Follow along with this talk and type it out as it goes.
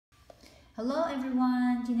Hello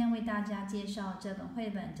everyone， 今天为大家介绍这本绘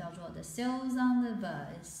本叫做《The Sails on the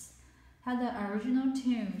Bus》。它的 original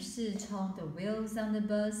tune 是从《The Wheels on the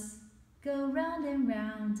Bus Go Round and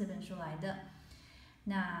Round》这本书来的。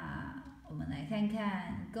那我们来看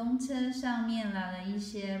看公车上面来了一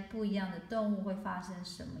些不一样的动物会发生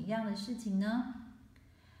什么样的事情呢？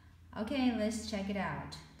 Okay, let's check it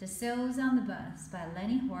out. The Sails on the Bus by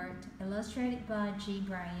Lenny Hort, illustrated by G.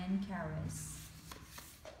 Brian Karras.Okay,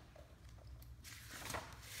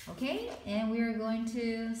 and we are going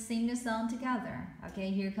to sing the song together.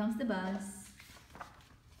 Okay, here comes the bus.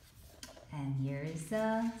 And here is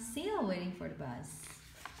a seal waiting for the bus.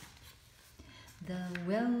 The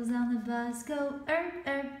wheels on the bus go erp,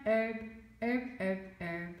 erp, erp, erp, erp,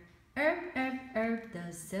 erp, erp, erp, erp.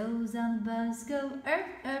 The sails on the bus go erp,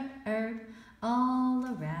 erp, erp, all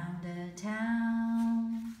around the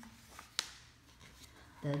town.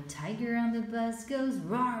 The tiger on the bus goes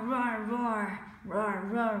roar, roar, roar. Roar,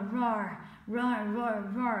 roar, roar, roar, roar,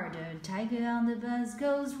 roar. The tiger on the bus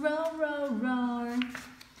goes roar, roar, roar,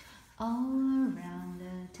 all around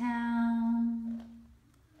the town.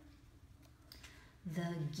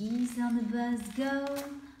 The geese on the bus go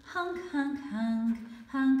honk, honk, honk,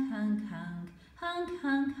 honk, honk, honk, honk,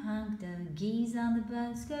 honk, honk. The geese on the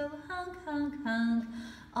bus go honk, honk, honk,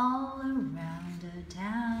 all around the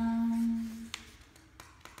town.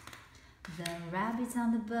 The rabbits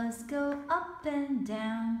on the bus go up and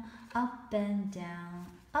down, up and down,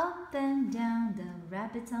 up and down. The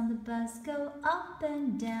rabbits on the bus go up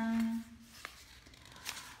and down,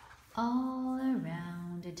 all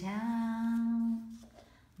around the town.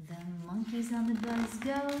 The monkeys on the bus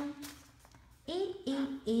go eat,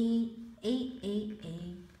 eat, eat, eat, eat,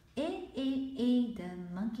 eat, eat, eat, eat. The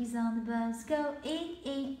monkeys on the bus go eat,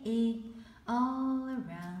 eat, eat, all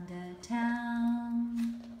around the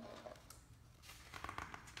town.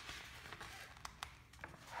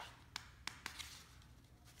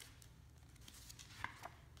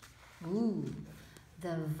 Ooh,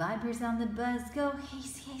 the vipers on the bus go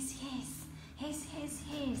hiss, hiss, hiss, hiss, hiss,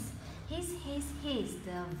 hiss, hiss, hiss, hiss.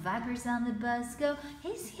 The vipers on the bus go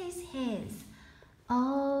hiss, hiss, hiss,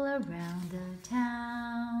 all around the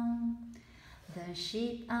town. The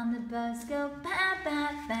sheep on the bus go ba, ba,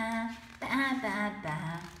 ba, ba, ba,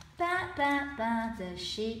 ba, ba, ba, ba. The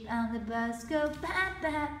sheep on the bus go ba,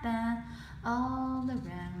 ba, ba, all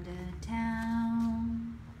around the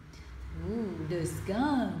town. Ooh, the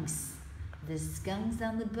skunks. The skunks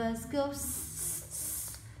on the bus go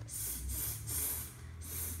s, s, s,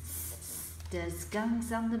 s. The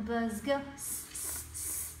skunks on the bus go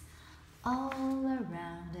s, all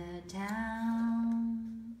around the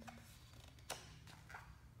town.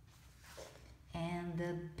 And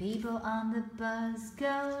the people on the bus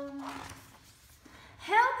go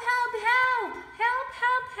help, help, help, help,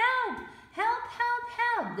 help, help, help, help,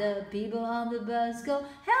 help. The people on the bus go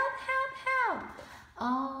help, help, help,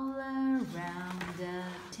 all around the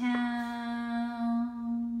town.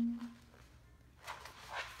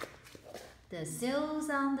 The sails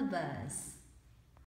on the bus.